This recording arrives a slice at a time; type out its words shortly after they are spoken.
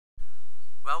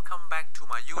Welcome back to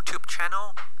my YouTube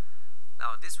channel.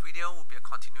 Now this video will be a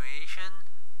continuation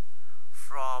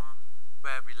from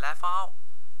where we left out.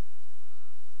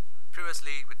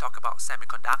 Previously we talked about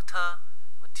semiconductor,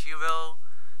 material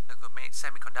that could make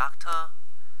semiconductor,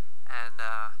 and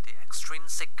the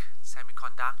extrinsic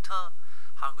semiconductor,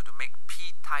 how I'm going to make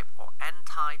P-type or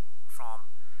N-type from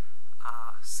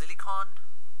silicon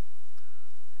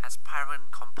as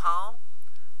parent compound.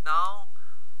 Now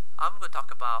I'm going to talk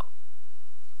about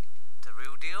the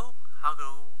real deal. How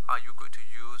are you going to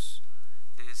use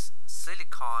this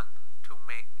silicon to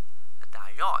make a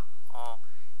diode, or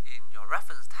in your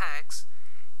reference text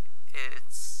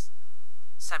it's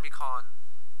semicon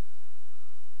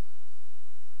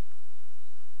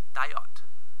diode.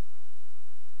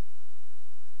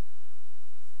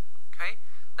 Okay,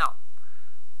 now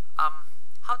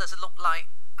how does it look like?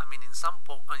 I mean, in some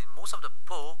book, in most of the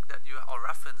book that you or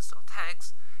reference or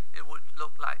text, it would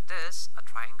look like this: a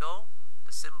triangle,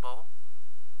 the symbol,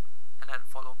 and then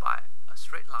followed by a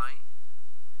straight line,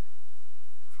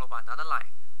 followed by another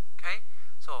line. Okay,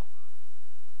 so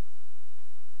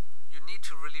you need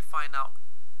to really find out,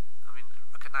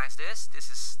 recognize this. This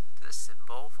is the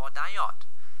symbol for diode,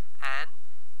 and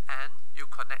you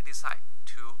connect this side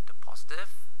to the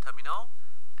positive terminal,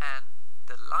 and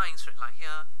the line, straight line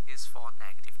here, is for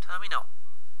negative terminal.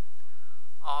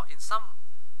 Or in some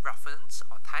reference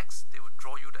or text, they will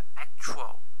draw you the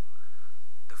actual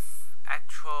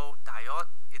diode.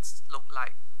 It's look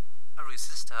like a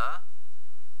resistor.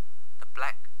 The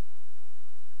black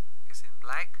is in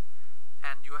black,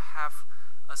 and you have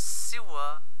a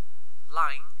silver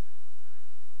line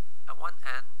at one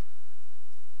end,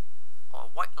 or a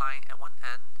white line at one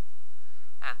end,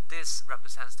 and this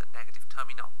represents the negative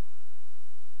terminal.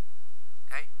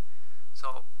 Okay,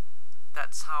 so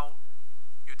that's how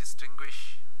you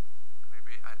distinguish.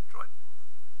 Maybe I draw it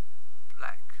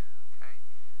black.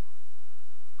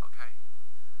 Okay,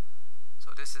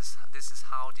 so this is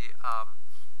how the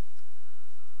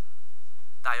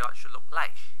diode should look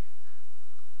like.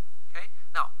 Okay,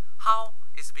 now how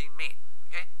is being made?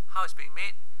 Okay, how it's being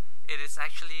made? It is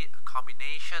actually a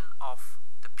combination of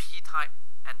the P-type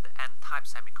and the N-type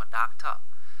semiconductor.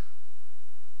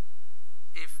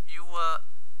 If you were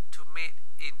to make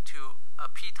into a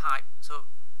P-type, so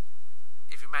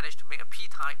if you manage to make a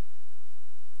P-type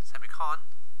semicon,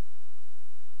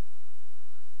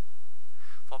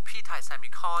 for P-type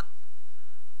semicon,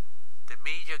 the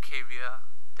major carrier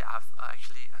that I've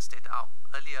actually stated out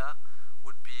earlier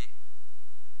would be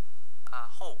a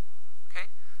hole. Okay,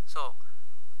 so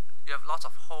you have lots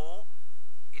of hole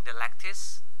in the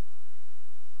lattice.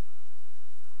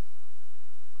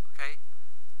 Okay,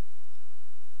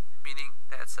 meaning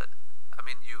that's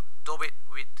you dope it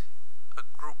with a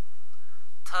group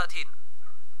 13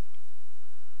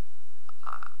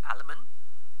 element,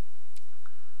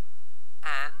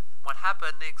 and what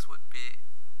happened next would be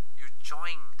you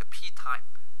join the P-type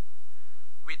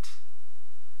with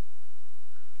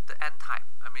the N-type.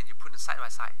 You put them side by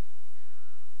side,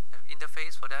 an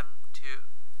interface for them to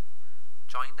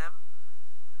join them.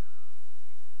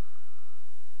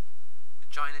 You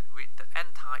join it with the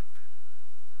N-type,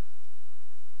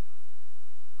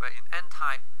 where in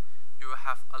N-type you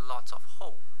have a lot of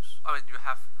holes. You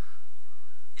have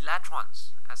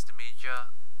electrons as the major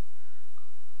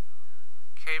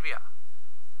carrier.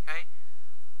 Okay,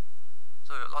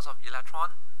 so you have lots of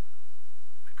electron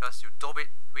because you dope it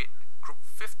with group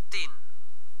 15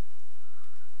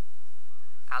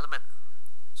 element,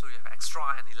 so you have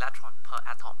extra an electron per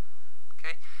atom.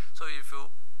 Okay, so if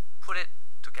you put it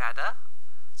together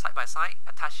side by side,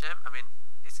 attach them,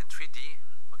 it's in 3D.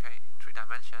 Okay, in 3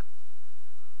 dimension,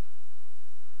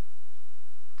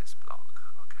 this block.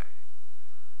 Okay,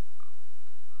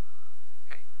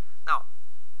 now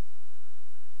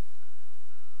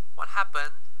what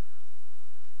happened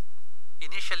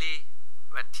initially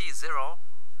when t is 0,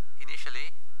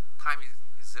 initially time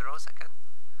is 0 second,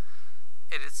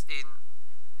 it is in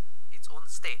its own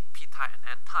state, P-type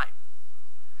and N-type.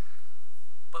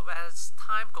 But as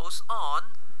time goes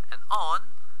on and on,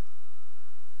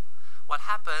 what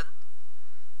happened?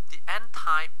 The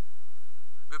N-type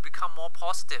will become more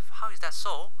positive. How is that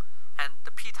so? And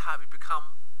the P-type will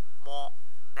become more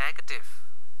negative.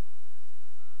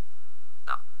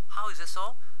 Now, how is it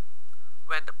so?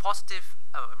 When the positive,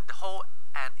 the hole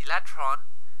and electron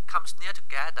comes near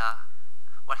together,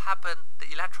 what happened?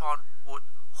 The electron would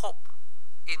hop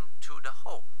into the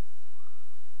hole.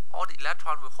 All the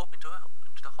electron will hop into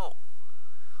the hole.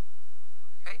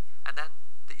 Okay, and then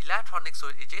the electron next to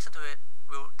it, adjacent to it,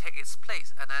 will take its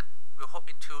place, and then will hop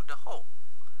into the hole.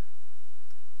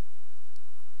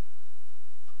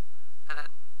 And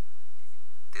then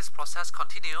this process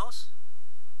continues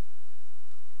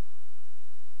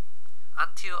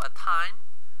until a time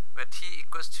where t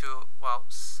equals to, well,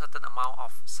 certain amount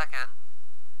of second,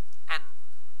 n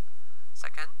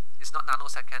second. It's not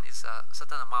nanosecond, it's a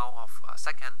certain amount of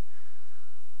second,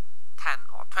 10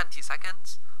 or 20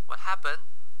 seconds. What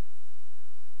happened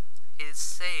is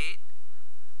said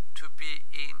to be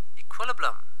in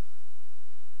equilibrium.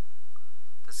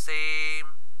 The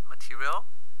same material.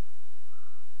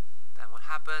 Then what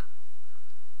happened?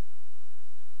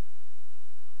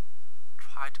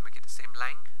 Try to make it the same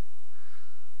length.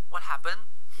 What happened?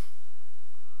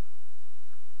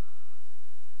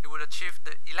 It would achieve,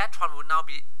 the electron would now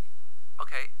be,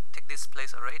 okay, take this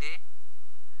place already,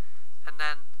 and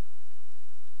then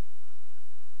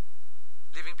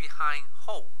leaving behind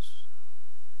holes.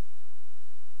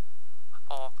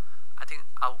 Or I think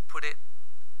I'll put it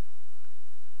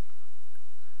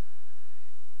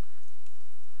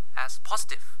as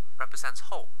positive represents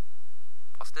hole.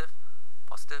 Positive,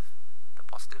 positive, the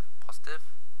positive, positive,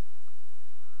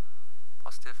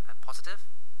 positive, and positive.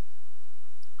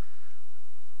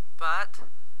 But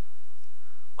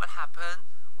what happened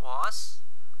was,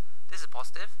 this is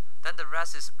positive, then the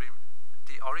rest is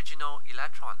the original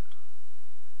electron.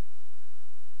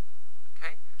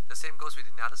 Okay, the same goes with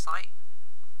the other side.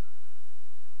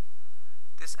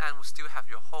 This end will still have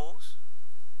your holes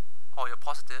or your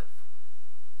positive,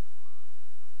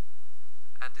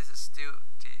 and this is still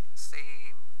the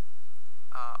same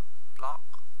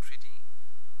block 3D.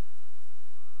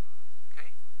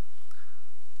 Okay,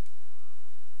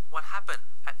 what happened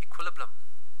at equilibrium?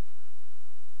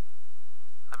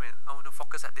 I mean, I want to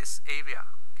focus at this area,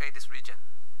 okay, this region.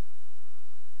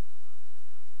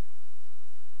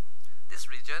 This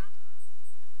region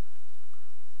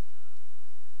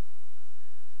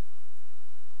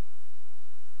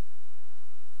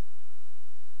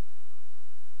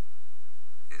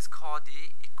is called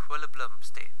the equilibrium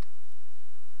state.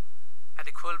 At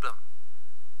equilibrium,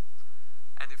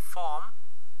 and the form,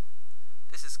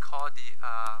 this is called the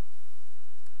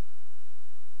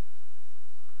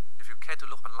if you care to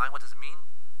look online, what does it mean?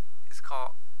 It's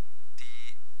called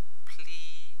depletion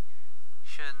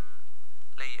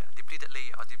layer, depleted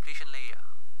layer, or depletion layer.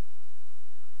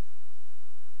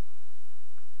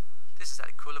 This is at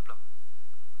equilibrium.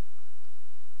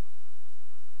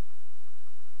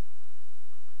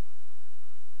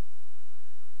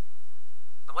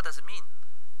 Now what does it mean?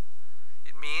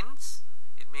 It means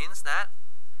that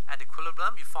at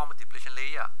equilibrium you form a depletion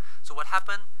layer. So what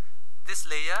happened? This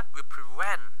layer will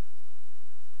prevent,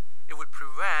 it would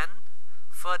prevent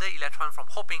further electron from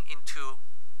hopping into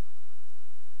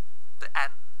the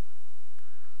N,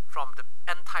 from the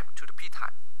N type to the P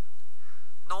type.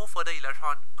 No further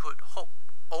electron could hop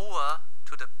over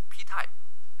to the P type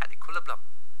at equilibrium.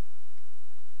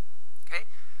 Okay?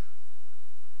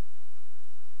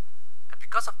 And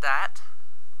because of that,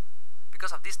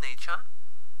 because of this nature,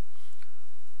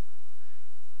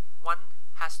 one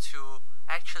has to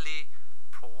actually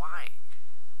provide,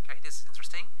 okay, this is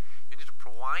interesting, you need to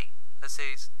provide, let's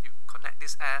say you connect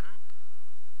this N,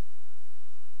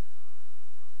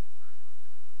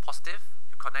 positive,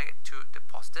 you connect it to the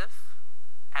positive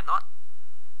anode,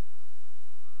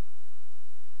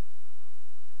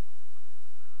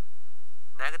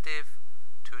 negative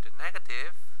to the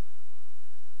negative.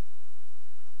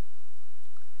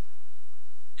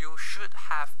 You should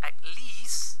have at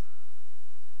least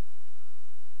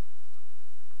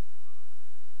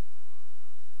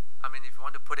if you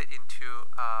want to put it into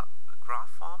a graph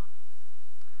form,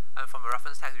 and from a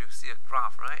reference text you see a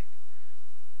graph, right?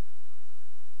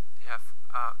 You have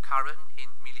current in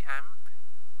milliamp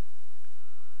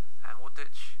and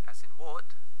voltage as in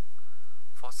volt.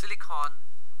 For silicon,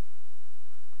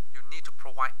 you need to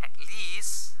provide at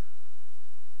least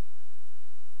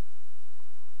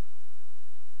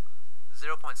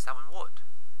 0.7 volt.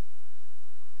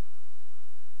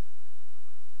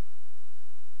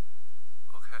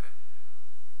 Okay.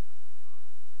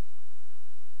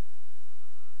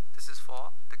 This is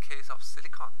for the case of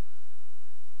silicon.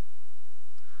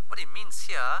 What it means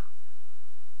here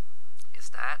is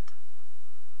that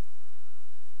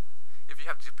if you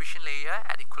have depletion layer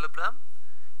at equilibrium,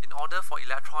 in order for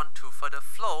electron to further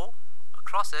flow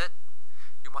across it,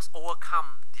 you must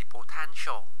overcome the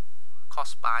potential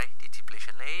caused by the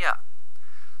depletion layer.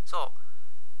 So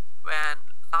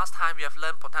when last time we have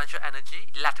learned potential energy,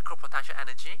 electrical potential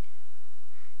energy,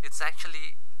 it's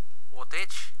actually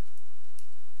voltage,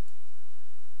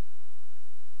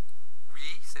 V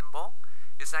symbol,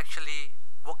 is actually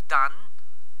work done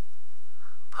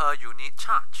per unit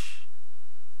charge.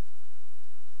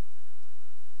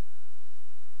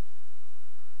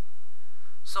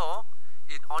 So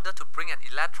in order to bring an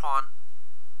electron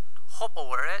to hop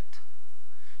over it,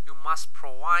 you must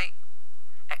provide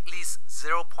at least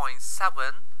 0.7.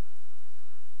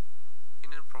 You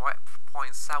need to provide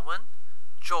 0.7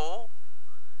 joule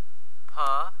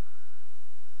per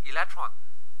electron.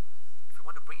 If you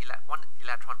want to bring one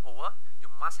electron over, you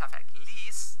must have at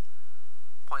least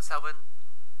 0.7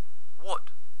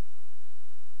 watt.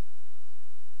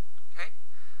 Okay.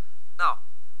 Now,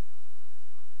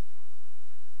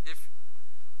 if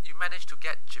you manage to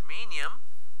get germanium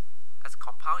as a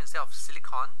compound instead of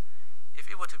silicon, if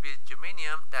it were to be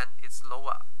germanium, then it's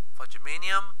lower. For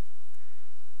germanium,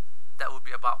 that would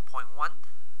be about 0.1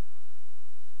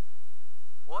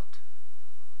 watt.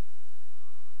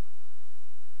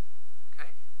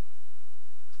 Okay,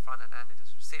 front and end it is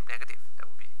the same, negative. That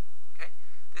would be okay.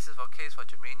 This is for case for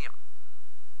germanium,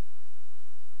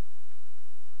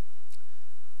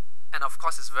 and of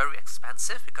course, it's very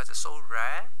expensive because it's so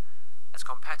rare as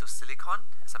compared to silicon.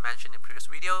 As I mentioned in previous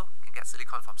video, you can get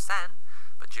silicon from sand,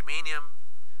 but germanium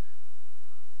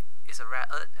is a rare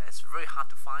earth. It's very hard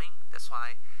to find. That's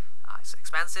why it's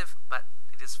expensive, but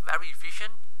it is very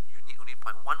efficient. You need only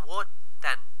 0.1 watt,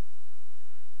 then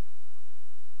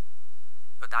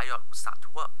your diode will start to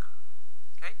work.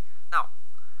 Okay. Now,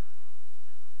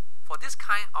 for this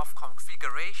kind of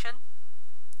configuration,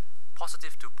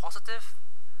 positive to positive,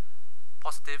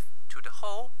 positive to the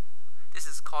whole, this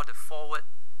is called the forward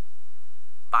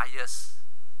bias.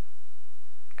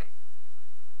 Okay.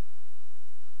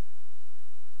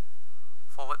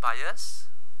 Forward bias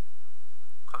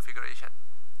configuration.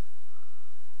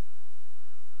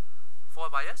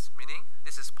 Forward bias meaning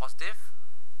this is positive,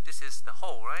 this is the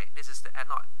whole, right? This is the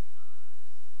anode.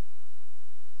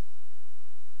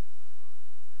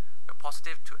 You're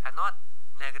positive to anode,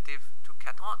 negative to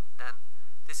cathode, then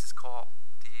this is called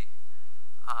the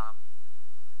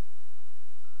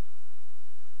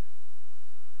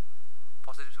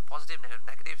positive to positive, negative to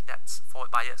negative, that's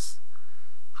forward bias.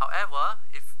 However,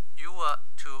 if you were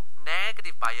to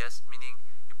negative bias, meaning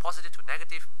you positive to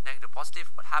negative, negative to positive,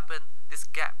 what happened? This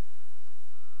gap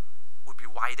would be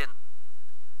widened,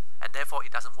 and therefore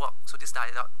it doesn't work. So this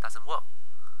diode doesn't work.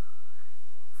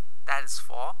 That is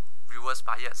for reverse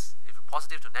bias. If you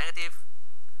positive to negative,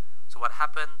 so what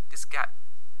happened? This gap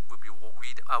will be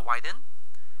widened,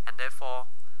 and therefore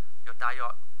your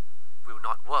diode will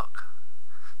not work.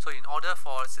 So in order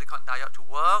for silicon diode to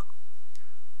work,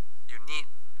 you need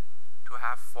to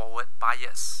have forward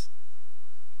bias.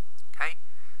 Okay,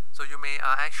 so you may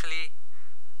actually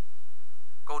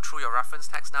go through your reference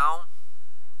text now,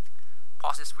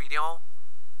 pause this video,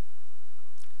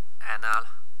 and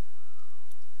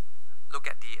look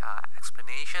at the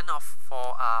explanation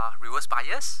for reverse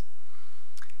bias.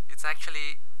 It's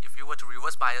actually, if you were to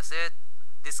reverse bias it,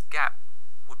 this gap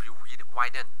would be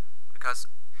widened, because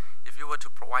if you were to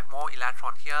provide more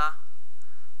electron here,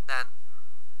 then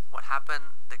what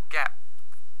happened? The gap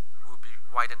will be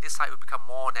widened. This side will become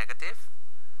more negative.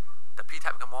 The p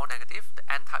type will become more negative. The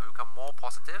n type will become more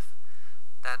positive.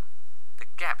 Then the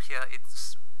gap here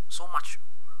is so much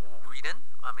widened.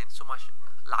 I mean, so much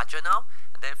larger now,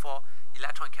 and therefore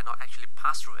electron cannot actually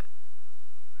pass through it.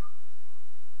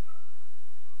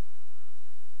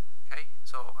 Okay,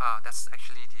 so that's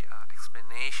actually the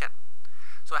explanation.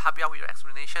 So I help you out with your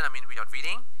explanation, I mean with your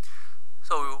reading.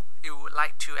 So you would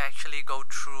like to actually go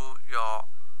through your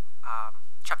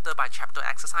chapter by chapter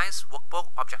exercise, workbook,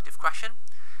 objective question.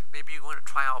 Maybe you're going to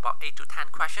try out about 8 to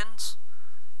 10 questions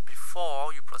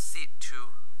before you proceed to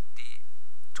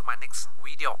my next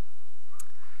video.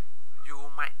 You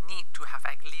might need to have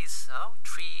at least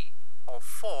 3 or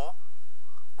 4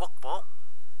 workbook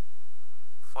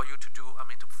for you to do,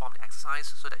 to perform the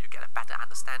exercise, so that you get a better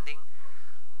understanding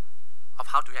of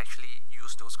how to actually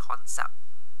use those concepts.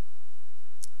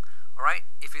 Alright,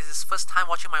 if this is first time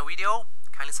watching my video,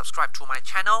 kindly subscribe to my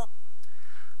channel,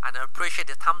 and I appreciate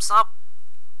the thumbs up.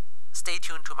 Stay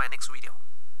tuned to my next video.